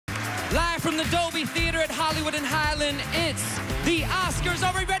Live from the Dolby Theater at Hollywood and Highland, it's the Oscars.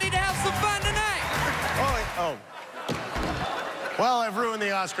 Are we ready to have some fun tonight? Oh. Well, I've ruined the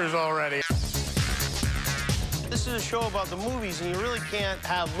Oscars already. This is a show about the movies, and you really can't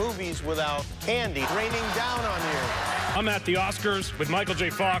have movies without candy raining down on you. I'm at the Oscars with Michael J.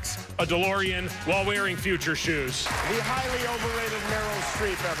 Fox, a DeLorean, while wearing Future shoes. The highly overrated Meryl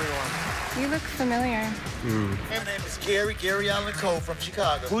Streep, everyone. You look familiar. My name is Gary Allen Cole from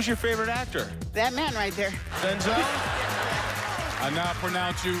Chicago. Who's your favorite actor? That man right there. Denzel? I now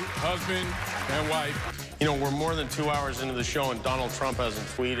pronounce you husband and wife. You know, we're more than 2 hours into the show, and Donald Trump hasn't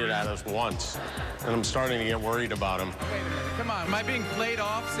tweeted at us once. And I'm starting to get worried about him. Wait a minute, come on. Am I being played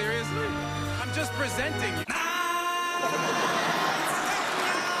off? Seriously? I'm just presenting.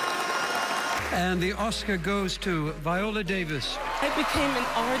 And the Oscar goes to Viola Davis. I became an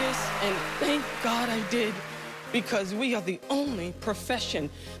artist, and thank God I did, because we are the only profession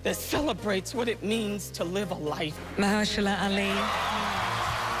that celebrates what it means to live a life. Mahershala Ali.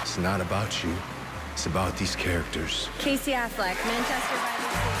 It's not about you. It's about these characters. Casey Affleck, Manchester by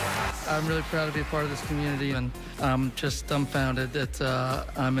the Sea. I'm really proud to be a part of this community, and I'm just dumbfounded that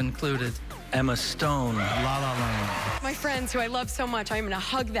I'm included. Emma Stone, La La Land. My friends, who I love so much, I'm gonna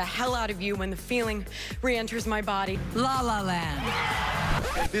hug the hell out of you when the feeling re-enters my body. La La Land.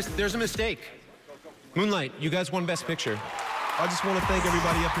 There's a mistake. Moonlight, you guys won Best Picture. I just want to thank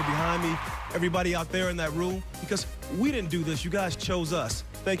everybody up here behind me, everybody out there in that room, because we didn't do this. You guys chose us.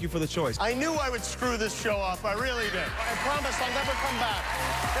 Thank you for the choice. I knew I would screw this show up. I really did. I promise I'll never come back.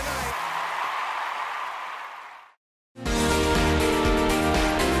 Good night.